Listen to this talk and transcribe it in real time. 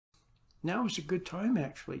Now is a good time,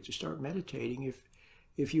 actually, to start meditating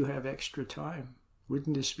if you have extra time.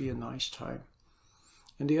 Wouldn't this be a nice time?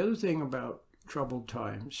 And the other thing about troubled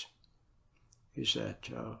times is that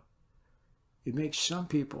it makes some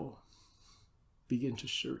people begin to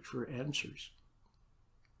search for answers.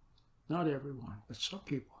 Not everyone, but some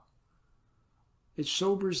people. It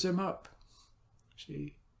sobers them up,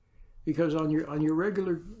 see? Because on your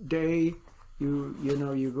regular day,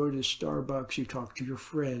 you go to Starbucks, you talk to your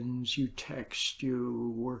friends, you text,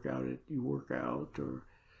 you work out, or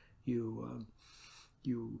you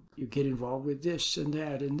get involved with this and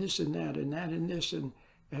that and this and that and that and this,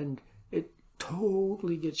 and it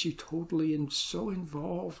totally gets you so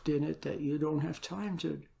involved in it that you don't have time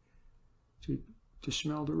to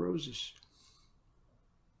smell the roses.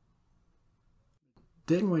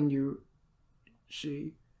 Then when you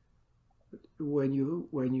see, when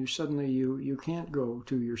you suddenly you can't go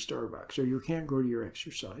to your Starbucks, or you can't go to your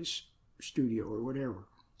exercise studio or whatever,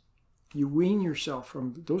 you wean yourself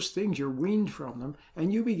from those things, you're weaned from them,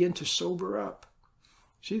 and you begin to sober up.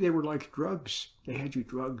 See, they were like drugs. They had you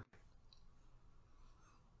drugged.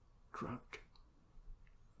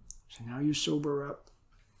 So now you sober up,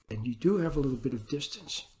 and you do have a little bit of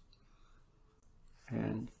distance.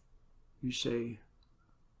 And you say,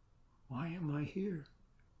 why am I here?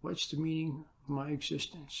 What's the meaning of my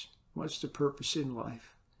existence? What's the purpose in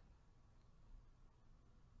life?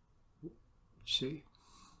 See?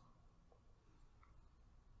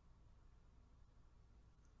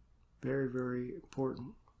 Very, very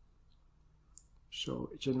important. So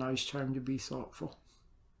it's a nice time to be thoughtful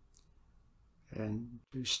and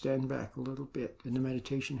to stand back a little bit. And the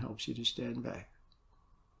meditation helps you to stand back.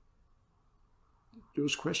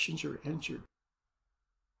 Those questions are answered.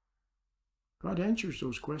 God answers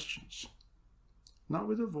those questions, not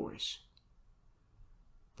with a voice,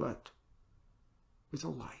 but with a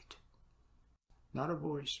light. Not a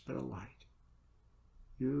voice, but a light.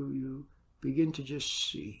 You begin to just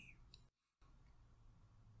see.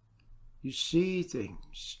 You see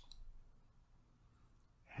things.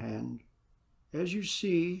 And as you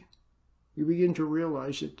see, you begin to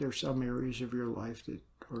realize that there are some areas of your life that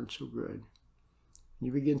aren't so good.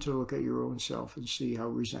 You begin to look at your own self and see how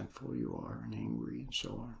resentful you are and angry and so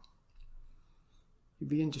on. You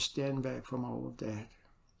begin to stand back from all of that.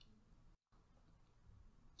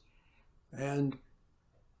 And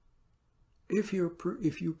if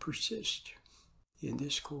you persist in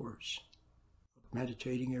this course,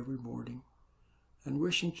 meditating every morning and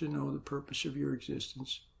wishing to know the purpose of your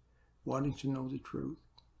existence, wanting to know the truth,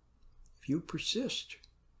 if you persist,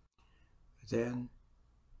 then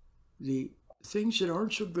the things that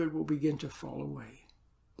aren't so good will begin to fall away.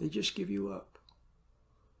 They just give you up.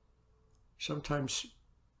 Sometimes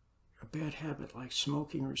a bad habit like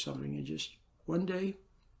smoking or something, and just one day,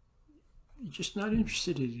 you're just not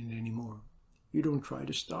interested in it anymore. You don't try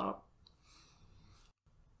to stop.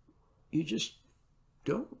 You just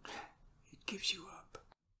don't. It gives you up.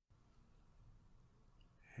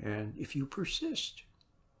 And if you persist,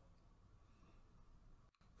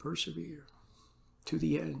 persevere to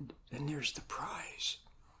the end, then there's the prize.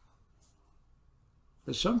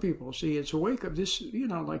 But some people, see, it's a wake-up, this,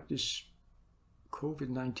 like this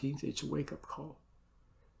COVID-19, it's a wake-up call.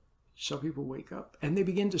 Some people wake up and they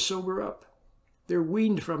begin to sober up. They're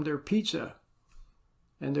weaned from their pizza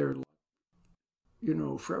and their,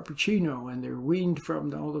 frappuccino, and they're weaned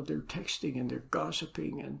from all of their texting and their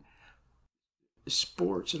gossiping and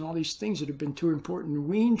sports and all these things that have been too important,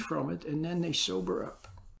 weaned from it, and then they sober up.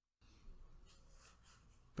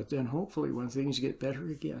 But then hopefully when things get better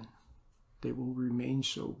again, they will remain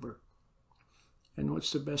sober. And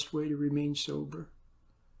what's the best way to remain sober?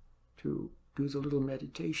 To do the little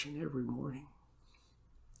meditation every morning.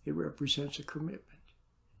 It represents a commitment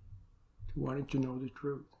to wanting to know the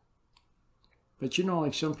truth. But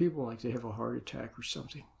like some people, like they have a heart attack or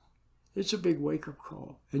something. It's a big wake-up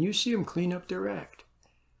call. And you see them clean up their act.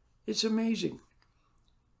 It's amazing.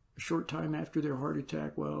 A short time after their heart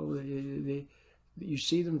attack, well, you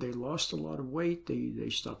see them, they lost a lot of weight, they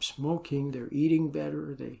stopped smoking, they're eating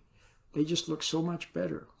better, they just look so much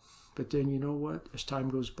better. But then you know what? As time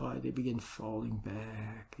goes by, they begin falling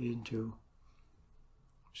back into,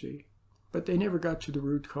 see? But they never got to the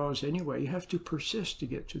root cause anyway. You have to persist to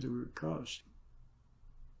get to the root cause.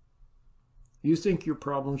 You think your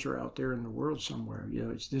problems are out there in the world somewhere.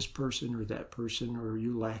 It's this person or that person, or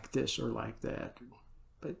you lack this or lack that.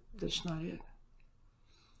 But that's not it.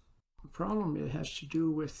 The problem, it has to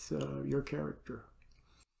do with your character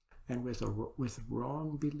and with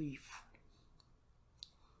wrong belief.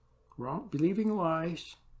 Believing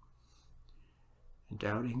lies and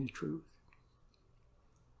doubting the truth.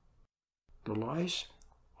 The lies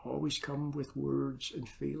always come with words and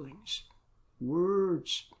feelings.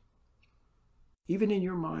 Words. Even in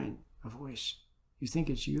your mind, a voice. You think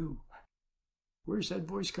it's you. Where does that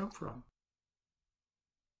voice come from?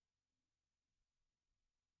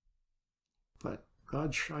 But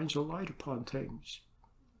God shines a light upon things.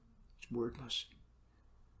 It's wordless.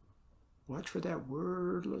 Watch for that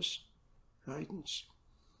wordless guidance.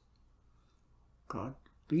 God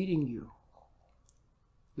leading you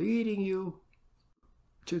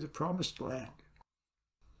to the promised land.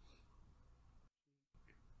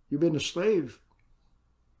 You've been a slave.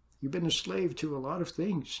 You've been a slave to a lot of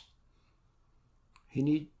things. You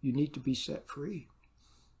need to be set free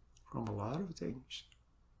from a lot of things.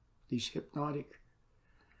 These hypnotic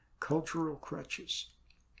cultural crutches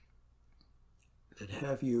that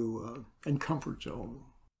have you in comfort zone,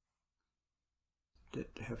 that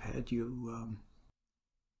have had you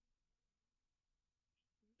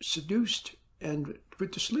seduced and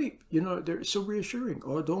put to sleep. You know, they're so reassuring.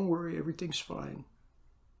 Oh, don't worry, everything's fine.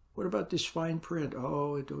 What about this fine print?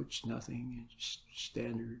 Oh, it's nothing. It's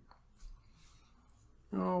standard.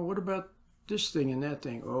 Oh, what about this thing and that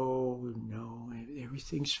thing? Oh, no,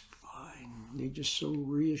 everything's fine. They're just so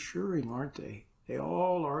reassuring, aren't they? They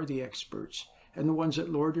all are the experts. And the ones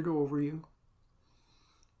that lord it over you,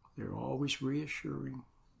 they're always reassuring.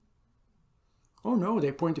 Oh, no,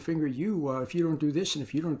 they point the finger at you. If you don't do this and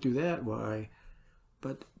if you don't do that, why?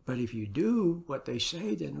 But if you do what they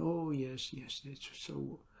say, then, oh, yes, it's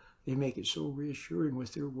so... They make it so reassuring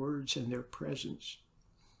with their words and their presence.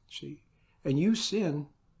 See? And you sin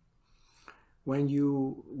when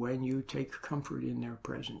you take comfort in their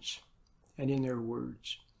presence and in their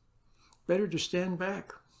words. Better to stand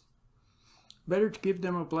back. Better to give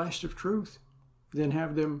them a blast of truth than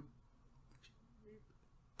have them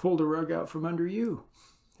pull the rug out from under you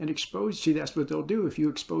and expose. See, that's what they'll do. If you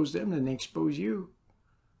expose them, then they expose you.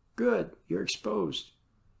 Good, you're exposed.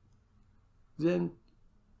 Then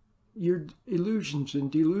your illusions and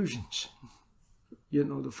delusions, you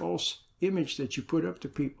know, the false image that you put up to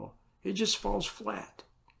people, it just falls flat.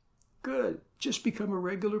 Good. Just become a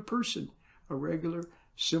regular person, a regular,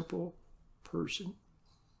 simple person.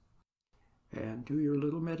 And do your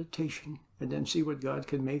little meditation and then see what God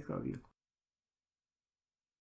can make of you.